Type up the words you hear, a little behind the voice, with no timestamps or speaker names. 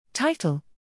Title: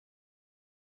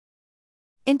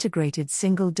 Integrated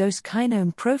Single-Dose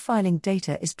Kinome Profiling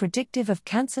Data is Predictive of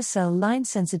Cancer Cell Line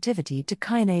Sensitivity to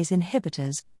Kinase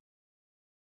Inhibitors.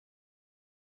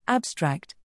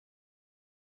 Abstract: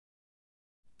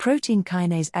 Protein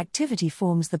kinase activity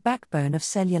forms the backbone of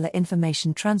cellular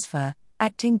information transfer,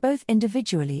 acting both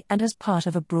individually and as part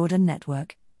of a broader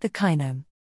network, the kinome.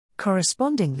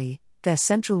 Correspondingly, their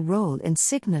central role in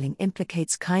signaling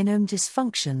implicates kinome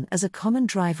dysfunction as a common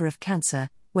driver of cancer,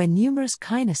 where numerous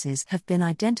kinases have been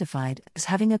identified as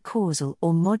having a causal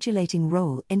or modulating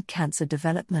role in cancer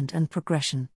development and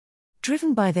progression.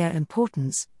 Driven by their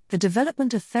importance, the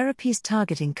development of therapies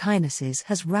targeting kinases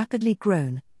has rapidly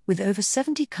grown, with over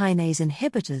 70 kinase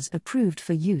inhibitors approved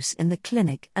for use in the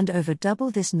clinic and over double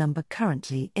this number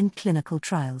currently in clinical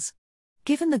trials.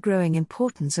 Given the growing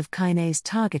importance of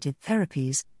kinase-targeted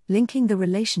therapies, linking the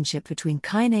relationship between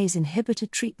kinase inhibitor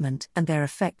treatment and their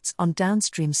effects on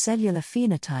downstream cellular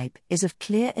phenotype is of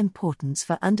clear importance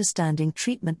for understanding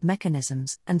treatment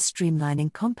mechanisms and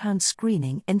streamlining compound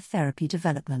screening in therapy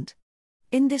development.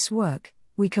 In this work,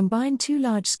 we combine two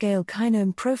large-scale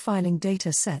kinome profiling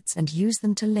data sets and use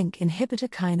them to link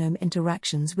inhibitor-kinome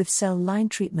interactions with cell line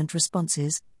treatment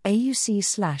responses,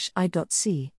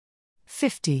 AUC/I.C.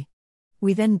 50.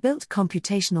 We then built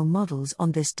computational models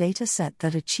on this data set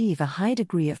that achieve a high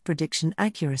degree of prediction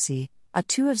accuracy,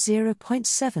 R2 of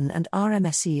 0.7 and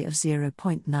RMSE of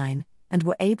 0.9, and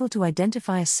were able to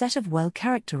identify a set of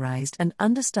well-characterized and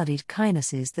understudied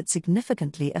kinases that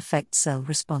significantly affect cell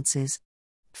responses.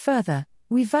 Further,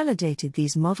 we validated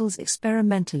these models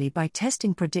experimentally by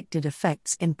testing predicted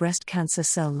effects in breast cancer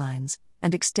cell lines,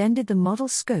 and extended the model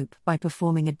scope by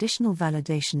performing additional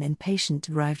validation in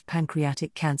patient-derived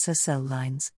pancreatic cancer cell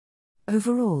lines.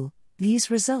 Overall, these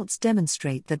results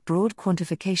demonstrate that broad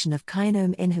quantification of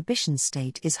kinome inhibition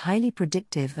state is highly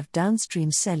predictive of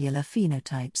downstream cellular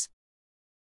phenotypes.